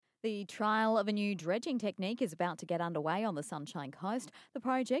The trial of a new dredging technique is about to get underway on the Sunshine Coast. The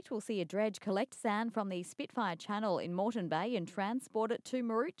project will see a dredge collect sand from the Spitfire Channel in Moreton Bay and transport it to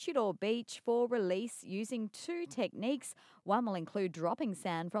Maroochydore Beach for release using two techniques. One will include dropping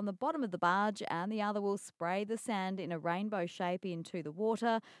sand from the bottom of the barge and the other will spray the sand in a rainbow shape into the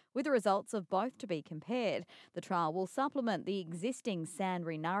water, with the results of both to be compared. The trial will supplement the existing sand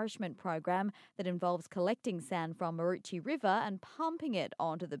renourishment program that involves collecting sand from Maroochy River and pumping it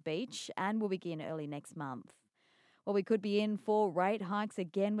onto the beach and will begin early next month. Well, we could be in for rate hikes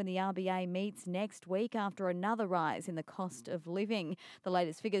again when the RBA meets next week after another rise in the cost of living. The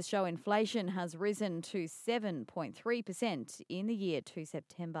latest figures show inflation has risen to 7.3% in the year to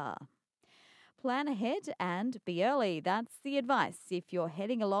September. Plan ahead and be early. That's the advice if you're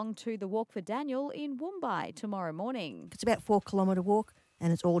heading along to the Walk for Daniel in Woombye tomorrow morning. It's about 4 kilometre walk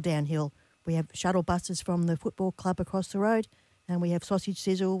and it's all downhill. We have shuttle buses from the football club across the road and we have sausage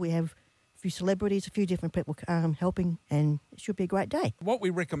sizzle, we have a few celebrities, a few different people helping, and it should be a great day. What we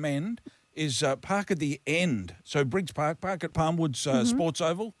recommend is park at the end. So Briggs Park at Palmwoods Sports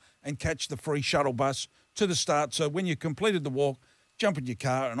Oval and catch the free shuttle bus to the start. So when you've completed the walk, jump in your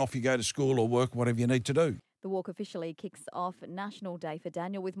car and off you go to school or work, whatever you need to do. The walk officially kicks off National Day for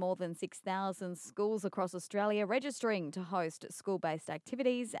Daniel with more than 6,000 schools across Australia registering to host school-based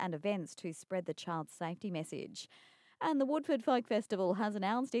activities and events to spread the child safety message. And the Woodford Folk Festival has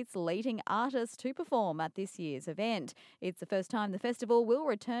announced its leading artists to perform at this year's event. It's the first time the festival will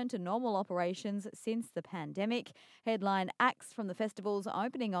return to normal operations since the pandemic. Headline acts from the festival's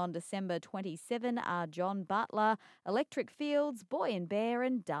opening on December 27 are John Butler, Electric Fields, Boy and Bear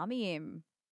and Dami Im.